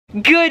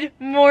Good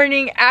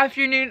morning,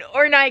 afternoon,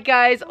 or night,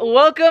 guys.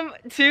 Welcome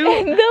to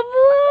the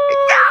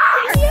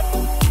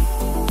vlog.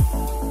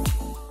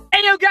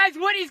 Hey, yo, guys,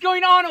 what is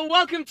going on?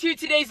 Welcome to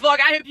today's vlog.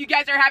 I hope you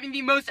guys are having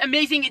the most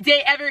amazing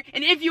day ever.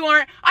 And if you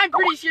aren't, I'm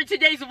pretty sure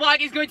today's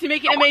vlog is going to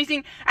make it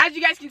amazing. As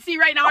you guys can see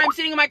right now, I'm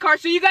sitting in my car,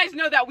 so you guys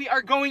know that we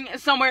are going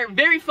somewhere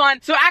very fun.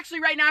 So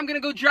actually, right now, I'm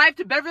gonna go drive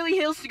to Beverly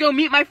Hills to go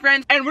meet my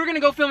friends, and we're gonna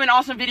go film an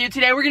awesome video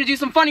today. We're gonna do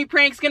some funny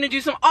pranks, gonna do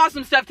some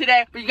awesome stuff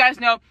today. But you guys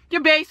know,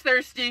 your bae's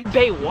thirsty.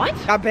 Bae what?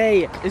 Your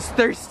bae is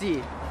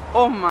thirsty.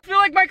 Oh my. I feel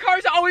like my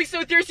car's always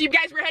so thirsty.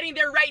 Guys, we're heading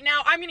there right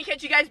now. I'm gonna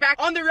catch you guys back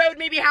on the road,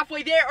 maybe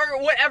halfway there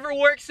or whatever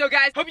works. So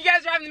guys, hope you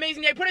guys are having an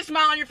amazing day. Put a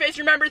smile on your face.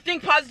 Remember,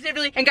 think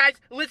positively. And guys,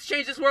 let's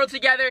change this world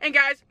together. And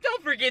guys,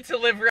 don't forget to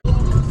live real.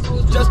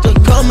 Just a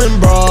coming,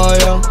 bro,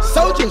 yeah.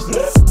 Soldiers.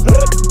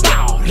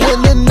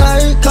 When the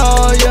night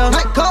call, yeah.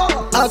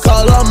 I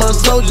call all my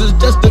soldiers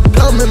just a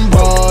coming,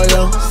 bro,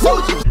 yeah.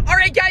 Soldiers.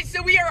 Alright guys,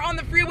 so we are on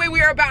the freeway.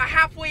 We are about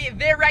halfway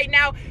there right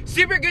now.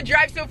 Super good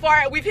drive so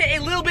far. We've hit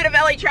a little bit of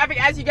LA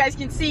traffic, as you guys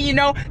can see, you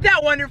know,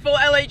 that wonderful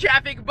LA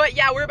traffic. But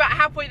yeah, we're about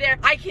halfway there.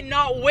 I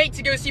cannot wait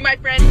to go see my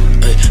friend.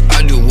 Hey,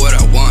 I do what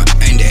I want,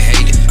 ain't they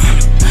hate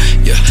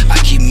it. Yeah, I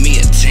keep me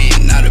a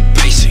 10, not a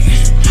basic.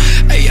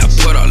 Hey, I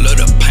put all of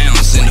the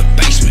pounds in the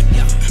basement.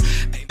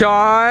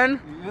 John,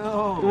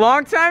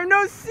 long time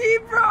no see,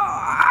 bro.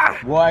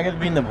 Well, I get to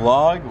be in the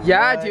vlog?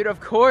 Yeah, what? dude, of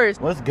course.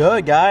 What's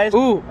good, guys?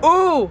 Ooh,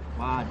 ooh.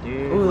 Wow,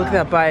 dude. Ooh, look at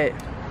that bite.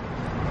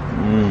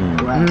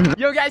 Wow.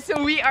 Yo guys,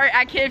 so we are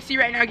at KFC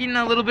right now getting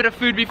a little bit of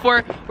food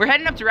before we're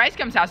heading up to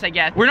Ricegum's house, I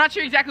guess. We're not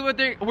sure exactly what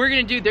we're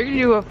gonna do. They're gonna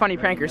do a funny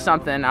prank or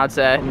something, I'd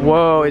say.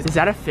 Whoa, is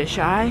that a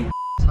fisheye?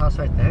 House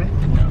right there?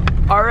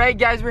 All right,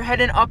 guys, we're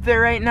heading up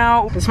there right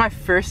now. This is my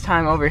first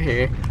time over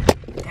here.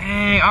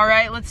 Dang, all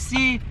right, let's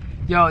see.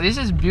 Yo, this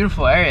is a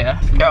beautiful area.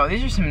 Yo,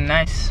 these are some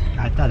nice.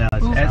 I thought that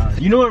was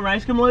You know where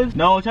Ricegum lives?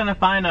 No, we're trying to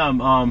find him.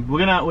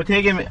 We're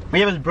taking him.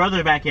 We have his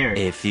brother back here.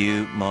 A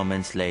few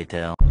moments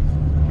later.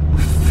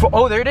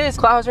 Oh, there it is.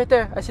 Clout house right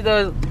there. I see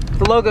the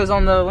logos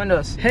on the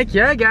windows. Heck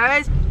yeah,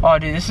 guys. Oh,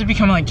 dude, this is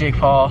becoming like Jake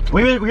Paul.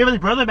 We have his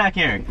brother back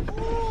here.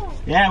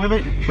 Yeah,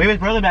 we have his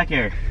brother back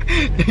here.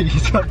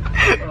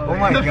 Oh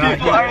my god.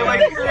 People are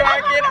like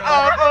cracking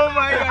up. Oh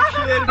my gosh.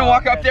 We're gonna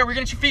walk up there. We're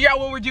gonna figure out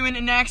what we're doing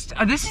next.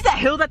 This is that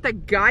hill that the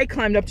guy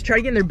climbed up to try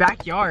to get in their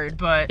backyard.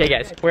 But hey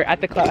guys, we're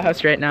at the Clout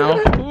house right now.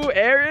 Ooh,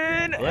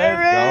 Aaron,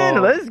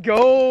 let's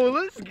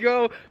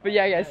go. But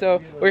yeah, guys,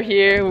 so we're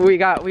here.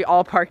 We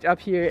all parked up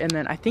here, and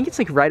then I think it's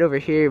like right over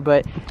here.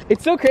 But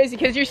it's so crazy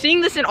because you're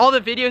seeing this in all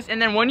the videos,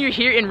 and then when you're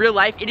here in real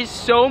life, it is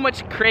so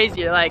much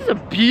crazier. Like, it's a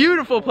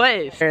beautiful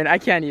place. Aaron, I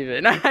can't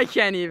even. I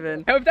can't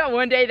even. I hope that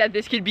one day that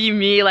this could be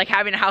me, like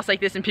having a house like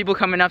this and people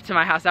coming up to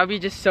my house. That would be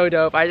just so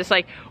dope. I just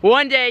like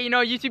one day, you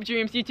know, YouTube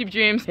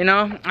dreams, you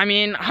know. I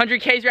mean,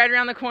 100K is right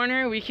around the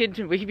corner. We could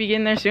be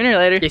getting there sooner or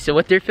later. Okay, so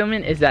what they're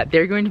filming is that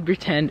they're going to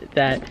pretend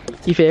that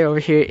Ife over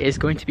here is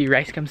going to be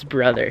Ricegum's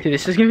brother. Dude,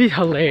 this is gonna be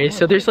hilarious.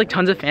 So there's like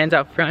tons of fans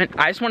out front.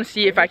 I just want to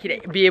see if I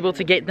could be able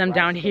to get them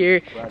down here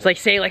to like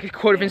say like a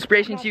quote of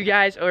inspiration to you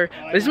guys. Or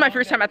this is my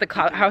first time at the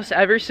Clout house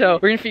ever, so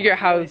we're gonna figure out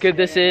how good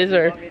this is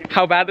or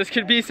how bad this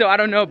could be. So I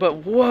don't know,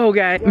 but whoa,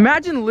 guys,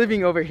 imagine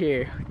living over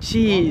here.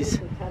 Jeez,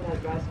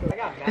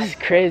 this is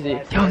crazy.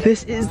 Yo,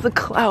 this is the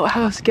Clout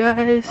house,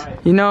 guys.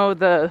 You know,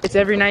 It's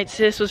Every Night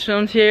Sis was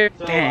filmed here.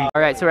 Dang.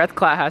 All right, so we're at the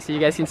Clout house, so you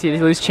guys can see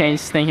the loose change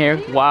thing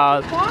here.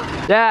 Wow.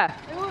 Yeah.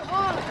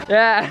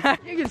 Yeah,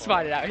 you can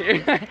spot it out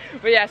here.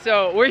 But yeah,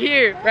 so we're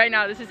here right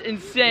now. This is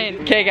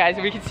insane. Okay, guys,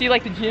 we can see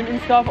like the gym and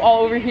stuff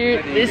all over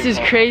here. This is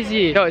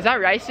crazy. Yo, is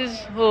that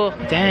Rice's? Oh,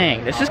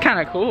 dang, this is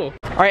kind of cool.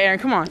 All right, Aaron,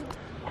 come on.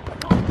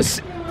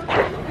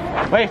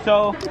 Wait,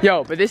 so.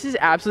 Yo, but this is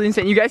absolutely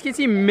insane. You guys can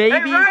see maybe.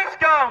 Hey,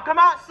 Ricegum, come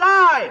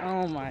outside.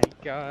 Oh my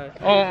god.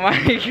 Oh my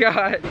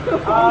god.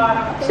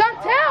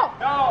 Chantel!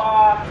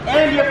 No,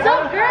 Andy, What's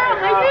up, girl?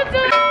 How you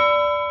doing?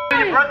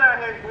 your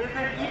brother, his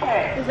name is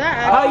Ipe. Is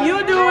that How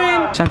you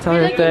doing?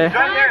 Chantel right there.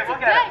 Right there,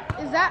 look at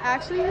it. Is that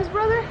actually his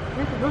brother?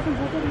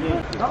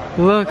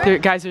 Look, there,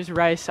 guys, there's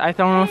Rice. I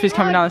don't know if he's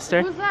coming down the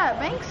stair. Who's that,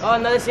 Banks? Oh,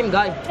 another same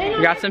guy.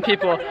 We got some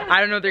people. I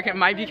don't know, they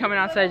might be coming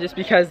outside just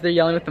because they're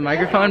yelling with the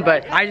microphone,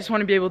 but I just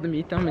want to be able to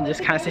meet them and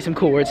just kind of say some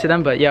cool words to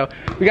them. But yo,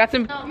 we got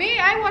some. Me,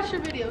 I watch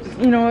your videos.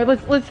 You know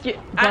what? Let's get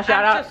shout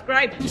out.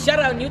 Subscribe. Shout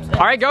out, Newt.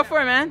 All right, go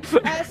for it, man.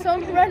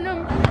 Some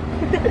random.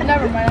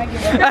 Never mind, I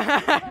give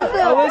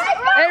up.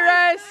 Hey,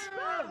 Rice.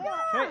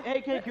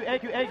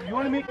 Hey, you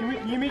want to meet?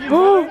 Can you meet your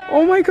brother?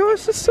 Oh my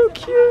gosh, that's so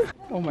cute.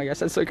 Oh my gosh,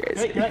 that's so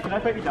crazy. Hey, can I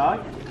pet your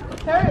dog?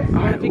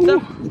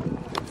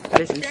 That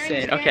is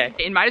insane. Okay,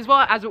 and might as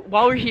well,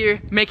 while we're here,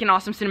 make an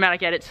awesome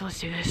cinematic edit. So let's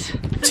do this.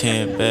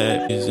 10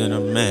 bags in a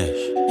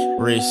mesh.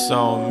 Wrist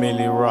on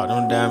Millie rock,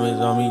 them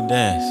diamonds on me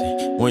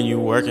dancing. When you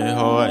working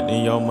hard,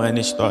 then your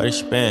money start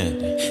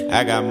expanding.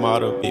 I got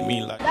model bit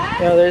me like.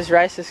 Yo, there's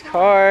Rice's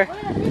car.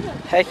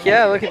 Heck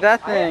yeah, look at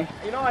that thing.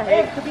 You know I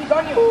hate to be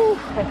on you.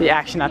 The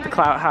action at the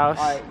Clout house.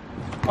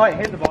 Alright,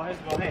 here's the ball,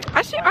 Hey.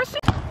 I see.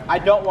 I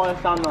don't want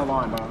to sound the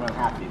alarm, but I'm gonna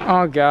have to.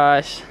 Oh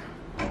gosh.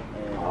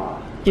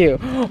 You.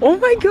 Oh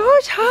my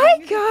gosh, hi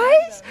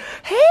guys.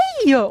 Hey.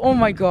 Oh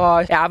my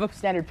gosh. Yeah, I have a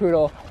standard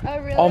poodle. Oh,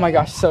 really? Oh my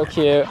gosh, so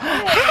cute.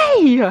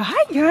 Hey,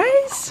 hi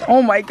guys.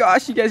 Oh my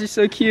gosh, you guys are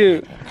so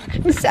cute.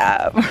 What's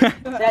up?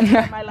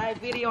 That's my live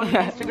video on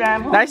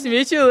Instagram. Nice to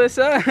meet you,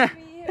 Alissa.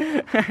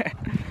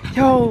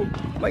 Yo,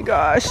 oh my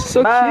gosh,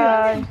 so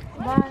Bye.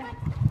 cute. Bye.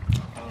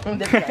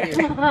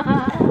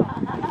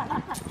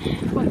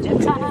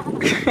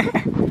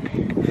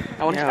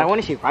 I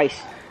want to see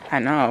rice. I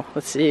know.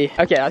 Let's see.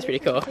 Okay, that's pretty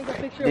cool.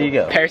 There you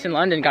go. Paris and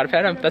London, gotta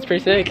pet him. That's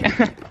pretty sick.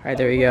 All right,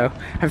 there we go.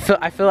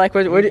 I feel like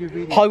what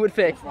Hollywood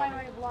fix.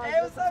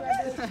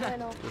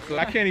 So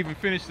I can't even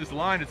finish this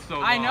line. It's so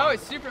long. I know,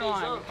 it's super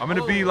long. I'm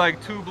gonna be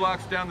like 2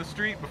 blocks down the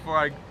street before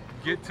I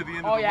get to the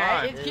end of the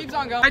line. It keeps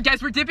on going. All right,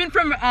 guys, we're dipping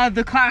from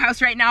the Clout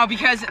House right now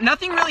because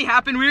nothing really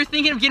happened. We were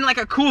thinking of getting like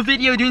a cool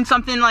video, doing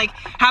something like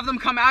have them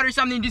come out or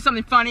something, do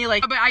something funny,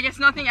 like. But I guess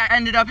nothing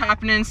ended up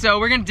happening. So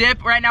we're gonna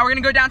dip right now. We're gonna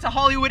go down to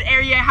Hollywood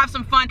area, have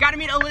some fun. Got to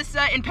meet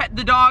Alissa and pet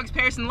the dogs,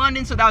 Paris and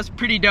London. So that was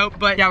pretty dope.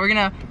 But yeah, we're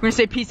gonna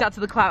say peace out to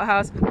the Clout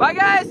House. Bye,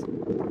 guys.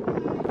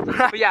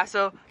 But yeah,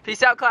 so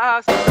peace out,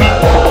 Clout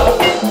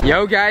House.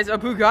 Yo, guys, a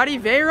Bugatti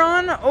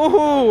Veyron.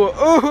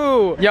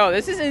 Ooh. Yo,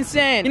 this is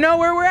insane. You know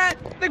where we're at?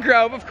 The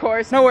Grove, of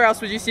course. Nowhere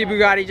else would you see a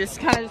Bugatti just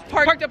kind of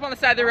parked up on the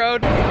side of the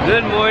road.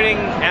 Good morning,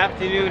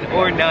 afternoon,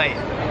 or night.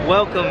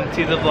 Welcome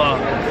to the vlog.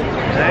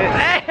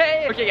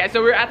 Hey! Okay, guys,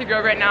 so we're at the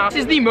Grove right now. This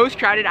is the most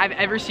crowded I've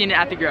ever seen it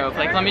at the Grove.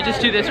 Like, let me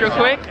just do this real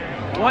quick.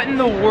 What in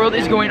the world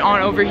is going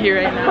on over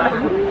here right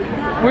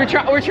now?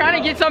 We're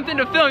trying to get something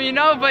to film, you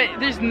know, but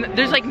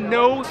there's like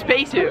no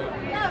space to.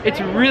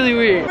 It's really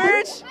weird.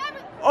 Merch?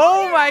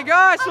 Oh my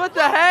gosh, what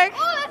the heck?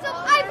 Oh,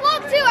 I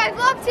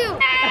vlog too.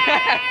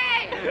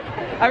 Hey!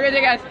 Have a great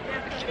day, guys.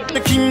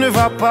 Qui ne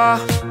va pas,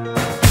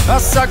 ah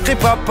sacré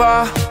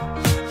papa,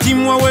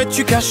 dis-moi où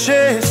es-tu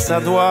caché, ça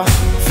doit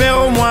faire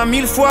au moins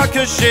 1000 fois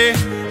que j'ai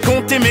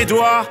compté mes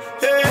doigts.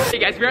 Hey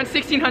guys, we're on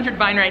 1600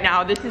 Vine right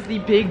now. This is the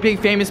big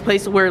famous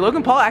place where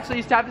Logan Paul actually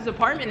used to have his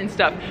apartment and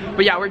stuff.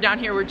 But yeah, we're down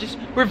here, we're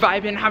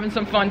vibing, having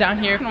some fun down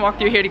here. I'm gonna walk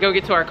through here to go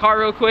get to our car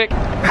real quick.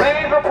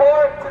 Please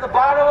report to the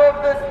bottom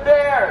of the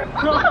stairs.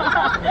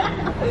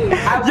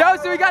 Yo,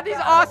 so we got these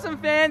awesome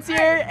fans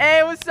here.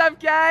 Hey, what's up,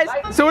 guys?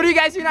 So what are you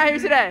guys doing out here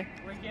today?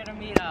 We're here to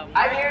meet up.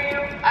 I hear you.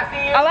 I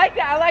see you. I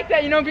like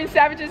that, you know, being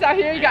savages out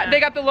here. They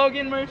got the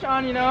Logan merch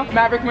on, you know,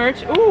 Maverick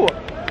merch. Ooh,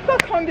 you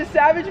got Kong the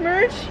Savage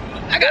merch?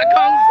 I got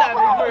Kong the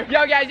Savage merch.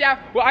 Yo, guys, yeah,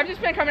 well, I've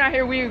just been coming out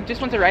here. We just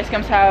went to Rice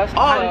Gum's house.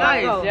 Oh,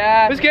 nice.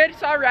 Yeah, it was good.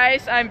 Saw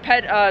Rice. I'm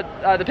pet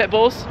the pit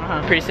bulls.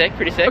 Pretty sick.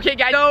 Okay,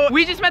 guys, so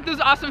we just met those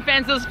awesome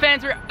fans. Those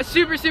fans were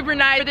super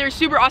nice. They were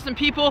super awesome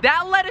people.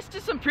 That led us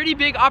to some pretty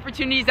big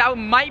opportunities that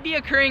might be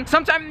occurring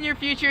sometime in the near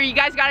future. You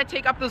guys got to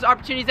take up those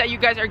opportunities that you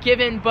guys are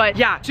given. But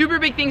yeah, super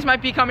big things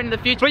might be coming in the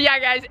future. But yeah,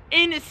 guys,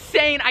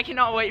 insane. I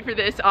cannot wait for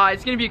this.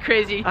 It's gonna be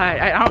crazy.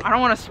 I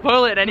don't want to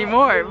spoil it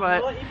anymore,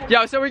 but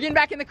yo, so we're getting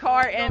back in the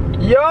car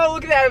and yo,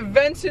 look at that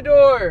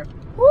Aventador.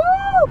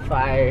 Woo!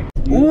 Fire.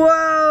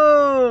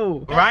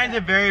 Whoa! Ryan's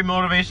a very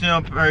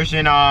motivational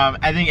person.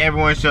 I think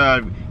everyone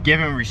should give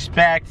him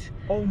respect.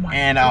 Oh my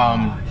and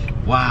gosh.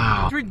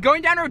 Wow. We're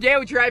going down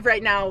Rodeo Drive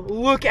right now.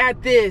 Look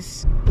at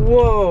this.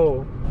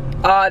 Whoa.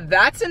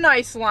 That's a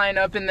nice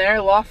lineup in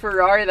there. La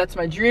Ferrari, that's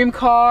my dream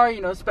car.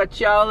 You know,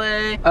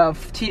 Speciale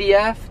of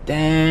TDF.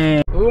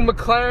 Dang. Ooh,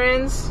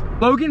 McLaren's.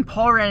 Logan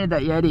Paul rented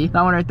that Yeti.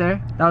 That one right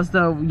there. That was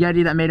the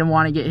Yeti that made him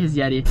want to get his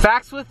Yeti.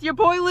 Facts with your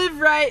boy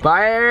LivRyte.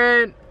 Bye,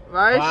 Aaron.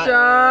 Bye,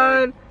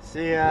 Sean.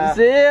 See ya.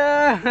 See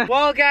ya.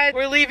 Well, guys,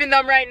 we're leaving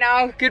them right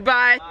now.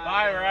 Goodbye.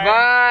 Bye, Ryan.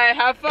 Bye.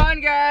 Have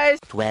fun, guys.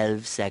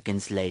 12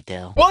 seconds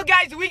later. Well,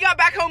 guys, we got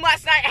back home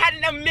last night. Had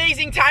an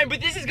amazing time, but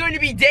this is going to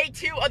be day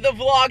 2 of the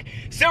vlog.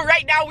 So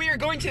right now, we are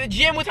going to the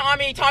gym with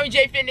Tommy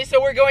J Fitness.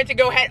 So we're going to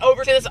go head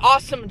over to this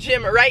awesome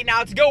gym right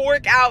now to go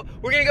work out.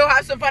 We're going to go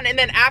have some fun, and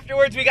then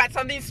afterwards, we got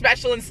something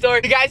special in store.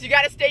 So guys, you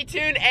got to stay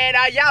tuned, and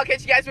yeah, I'll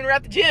catch you guys when we're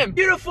at the gym.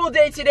 Beautiful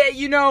day today,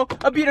 you know,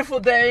 a beautiful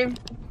day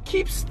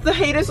keeps the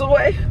haters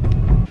away.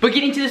 But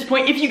getting to this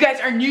point, if you guys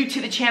are new to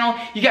the channel,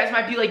 you guys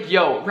might be like,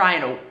 yo,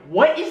 Ryan,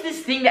 what is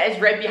this thing that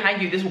is right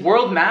behind you, this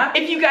world map?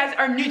 If you guys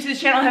are new to this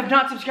channel and have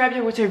not subscribed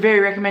yet, which I very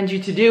recommend you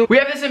to do, we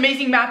have this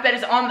amazing map that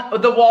is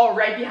on the wall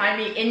right behind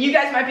me, and you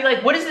guys might be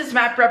like, what does this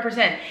map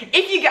represent?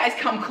 If you guys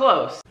come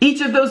close,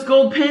 each of those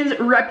gold pins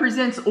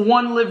represents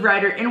one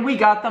LivRyter, and we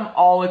got them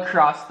all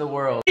across the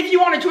world. If you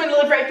want to join the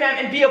LivRyte fam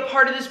and be a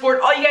part of this sport,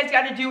 all you guys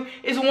got to do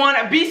is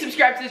 1, be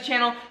subscribed to this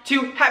channel,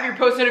 2, have your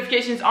post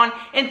notifications on,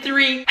 and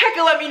 3,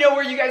 hecka let me know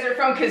where you guys are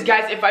from, because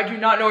guys, if I do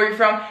not know where you're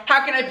from,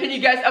 how can I pin you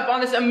guys up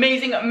on this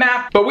amazing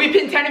map? But we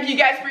pin 10 of you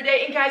guys per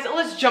day, and guys,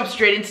 let's jump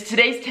straight into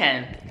today's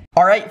 10.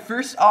 Alright,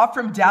 first off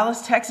from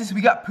Dallas, Texas,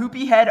 we got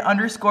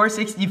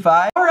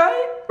Poopyhead_65.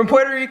 Alright. From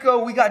Puerto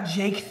Rico, we got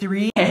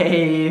Jake3.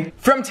 Hey. Henry.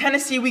 From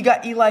Tennessee, we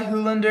got Eli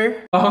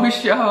Hoolander. Oh,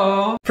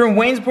 show. From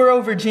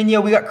Waynesboro,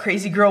 Virginia, we got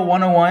Crazy Girl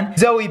 101.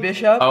 Zoe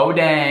Bishop. Oh,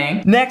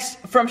 dang. Next,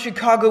 from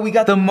Chicago, we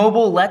got the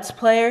Mobile Let's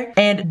Player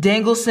and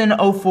Dangleson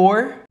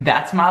 04.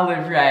 That's my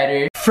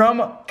LivRyte.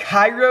 From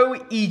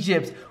Cairo,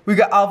 Egypt, we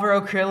got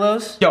Alvaro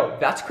Krillos. Yo,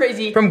 that's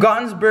crazy. From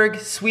Gothenburg,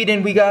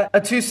 Sweden, we got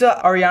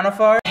Atusa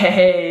Arianafar.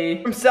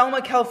 Hey. From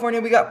Selma,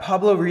 California, we got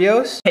Pablo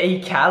Rios. Hey,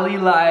 Cali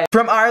Live.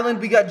 From Ireland,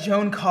 we got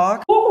Joan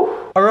Cock. Woo.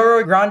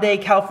 Aurora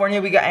Grande, California,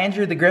 we got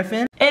Andrew the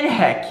Griffin. And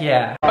heck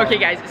yeah. Okay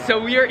guys,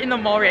 so we are in the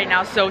mall right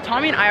now. So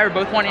Tommy and I are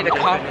both wanting to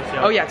cop.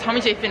 Oh yeah,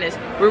 Tommy J Fitness.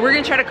 We're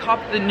gonna try to cop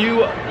the new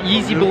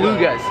Yeezy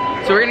Belugas.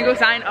 So we're gonna go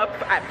sign up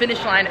at Finish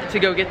Line to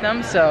go get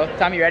them. So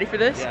Tommy, you ready for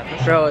this? Yeah, for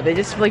sure. Bro, they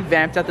just like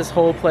vamped out this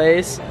whole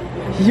place.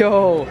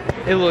 Yo,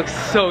 it looks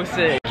so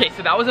sick. Okay,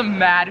 so that was a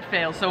mad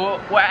fail. So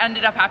what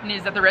ended up happening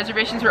is that the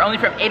reservations were only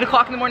from 8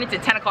 o'clock in the morning to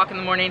 10 o'clock in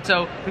the morning.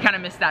 So we kind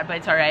of missed that, but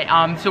it's all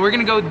right. So we're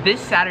gonna go this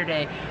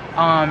Saturday,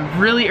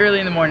 really early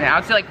in the morning. I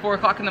would say like 4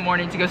 o'clock in the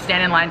morning to go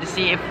stand in line to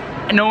see if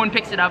no one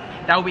picks it up,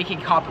 that way we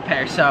can cop a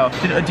pair. So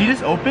did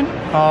Adidas open?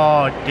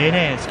 Oh,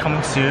 didn't. It's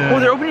coming soon. Oh,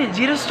 they're opening an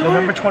Adidas store?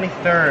 November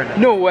 23rd.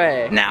 No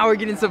way. Now we're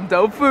getting some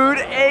dope food.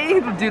 Hey,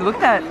 dude, look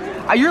at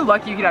that. You're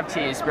lucky you could have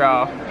cheese,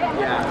 bro.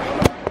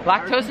 Yeah.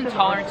 Lactose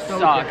intolerance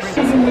sucks.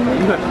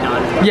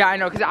 Yeah, I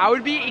know, because I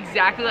would be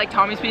exactly like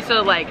Tommy's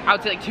Pizza, like I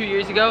would say like 2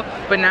 years ago,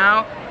 but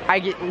now I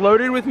get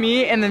loaded with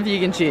meat and then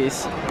vegan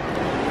cheese.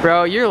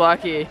 Bro, you're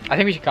lucky. I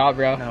think we should cop,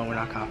 bro. No, we're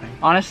not copping.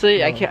 Honestly,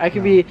 no, I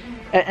could be,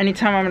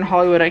 anytime I'm in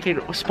Hollywood, I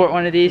could sport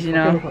one of these, you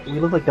know? You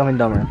look like Dumb and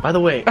Dumber. By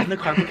the way, in the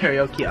carpool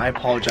karaoke, I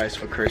apologize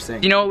for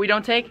cursing. You know what we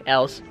don't take?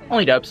 L's.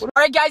 Only dubs.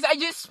 Alright guys, I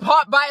just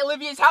popped by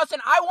Olivia's house and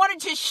I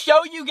wanted to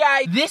show you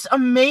guys this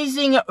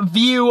amazing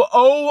view.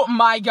 Oh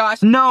my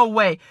gosh. No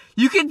way.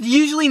 You could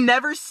usually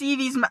never see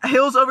these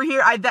hills over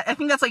here. I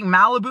think that's like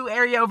Malibu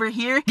area over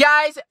here.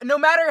 Guys, no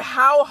matter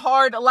how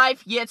hard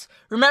life gets,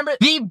 remember,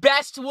 the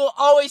best will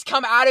always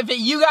come out of it.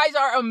 You guys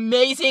are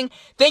amazing.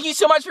 Thank you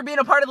so much for being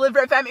a part of the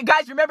LivRyte fam.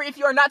 Guys, remember, if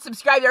you are not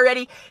subscribed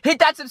already, hit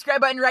that subscribe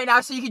button right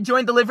now so you can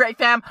join the LivRyte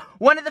fam.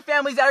 One of the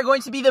families that are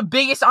going to be the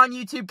biggest on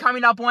YouTube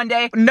coming up one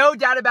day. No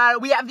doubt about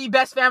it. We have the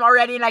best fam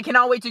already, and I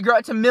cannot wait to grow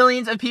it to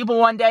millions of people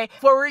one day.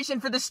 Before we're reaching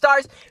for the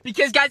stars,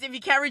 because guys, if you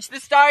can't reach the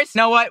stars, you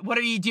know what? What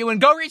are you doing?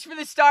 Go reach for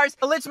the stars.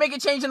 Let's make a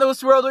change in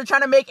this world. We're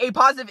trying to make a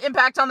positive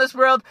impact on this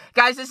world.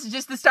 Guys, this is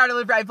just the start of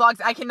LivRyte Vlogs.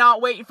 I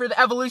cannot wait for the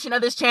evolution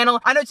of this channel.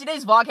 I know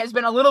today's vlog has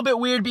been a little bit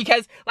weird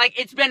because like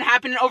it's been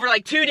happening over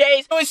like 2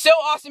 days. It was so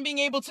awesome being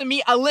able to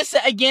meet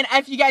Alissa again.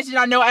 If you guys did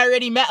not know, I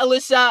already met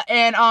Alissa,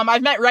 and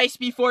I've met Rice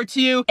before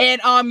too.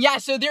 And yeah,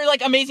 so they're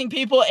like amazing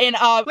people. And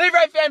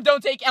LivRyte fam,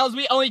 don't take L's,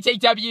 we only take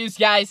W's,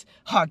 guys.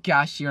 Oh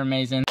gosh, you're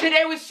amazing.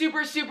 Today was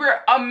super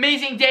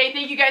amazing day.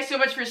 Thank you guys so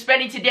much for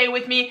spending today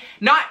with me.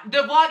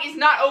 The vlog is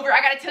not over.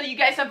 I gotta tell you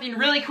guys something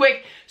really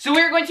quick. So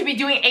we're going to be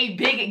doing a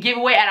big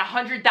giveaway at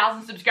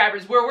 100,000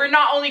 subscribers, where we're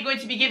not only going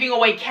to be giving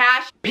away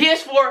cash,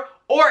 PS4,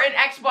 or an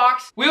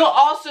Xbox. We will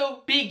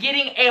also be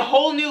getting a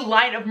whole new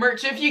line of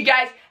merch. So if you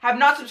guys have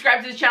not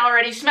subscribed to this channel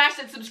already, smash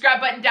that subscribe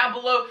button down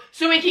below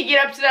so we can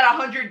get up to that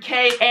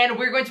 100K, and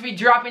we're going to be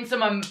dropping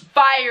some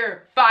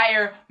fire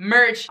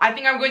merch. I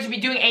think I'm going to be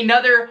doing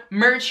another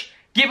merch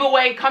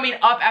giveaway coming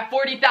up at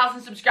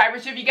 40,000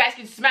 subscribers. So if you guys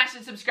can smash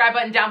the subscribe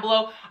button down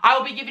below, I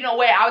will be giving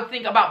away, I would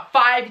think, about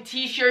 5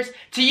 t-shirts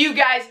to you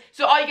guys.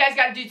 So all you guys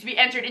got to do to be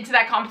entered into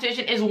that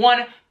competition is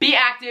 1, be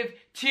active,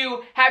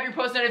 2, have your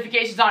post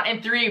notifications on,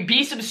 and 3,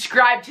 be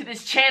subscribed to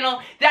this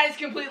channel. That is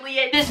completely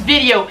it. This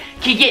video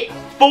can get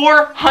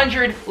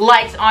 400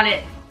 likes on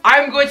it.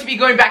 I'm going to be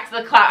going back to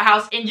the Clout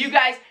house, and you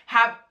guys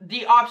have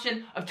the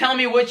option of telling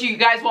me what you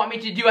guys want me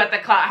to do at the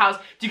Clout house.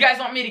 Do you guys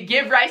want me to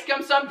give Rice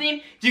Gum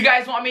something? Do you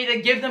guys want me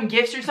to give them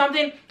gifts or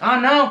something? I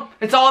don't know.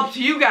 It's all up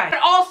to you guys.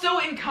 And also,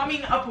 in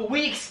coming up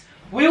weeks,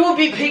 we will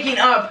be picking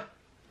up...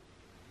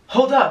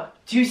 Hold up.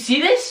 Do you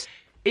see this?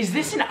 Is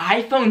this an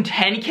iPhone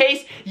 10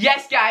 case?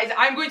 Yes, guys,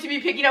 I'm going to be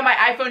picking up my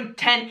iPhone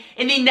 10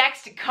 in the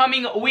next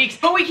coming weeks.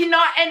 But we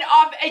cannot end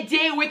off a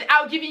day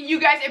without giving you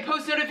guys a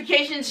post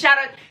notification shout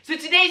out. So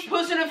today's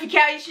post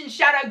notification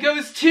shout out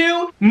goes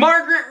to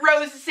Margaret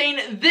Rose,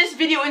 saying, "This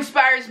video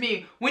inspires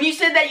me. When you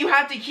said that you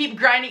have to keep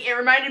grinding, it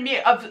reminded me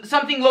of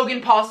something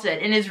Logan Paul said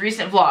in his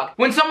recent vlog.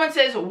 When someone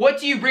says, 'What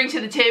do you bring to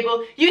the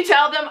table?' you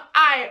tell them,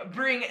 'I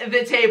bring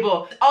the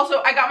table.'"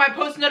 Also, I got my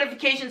post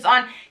notifications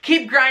on.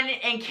 Keep grinding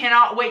and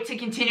cannot wait to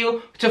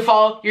continue to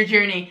follow your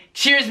journey.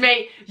 Cheers,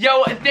 mate.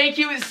 Yo, thank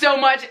you so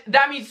much.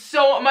 That means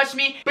so much to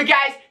me. But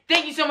guys,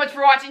 thank you so much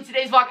for watching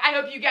today's vlog. I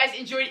hope you guys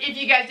enjoyed. If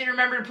you guys did,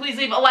 remember to please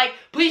leave a like.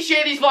 Please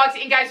share these vlogs.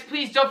 And guys,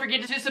 please don't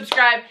forget to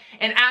subscribe.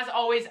 And as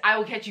always, I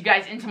will catch you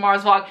guys in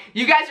tomorrow's vlog.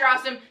 You guys are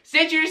awesome.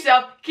 Stay true to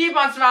yourself. Keep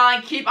on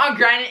smiling. Keep on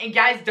grinding. And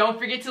guys, don't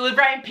forget to live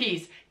right in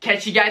peace.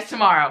 Catch you guys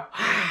tomorrow.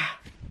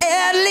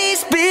 At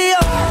least be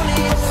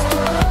honest.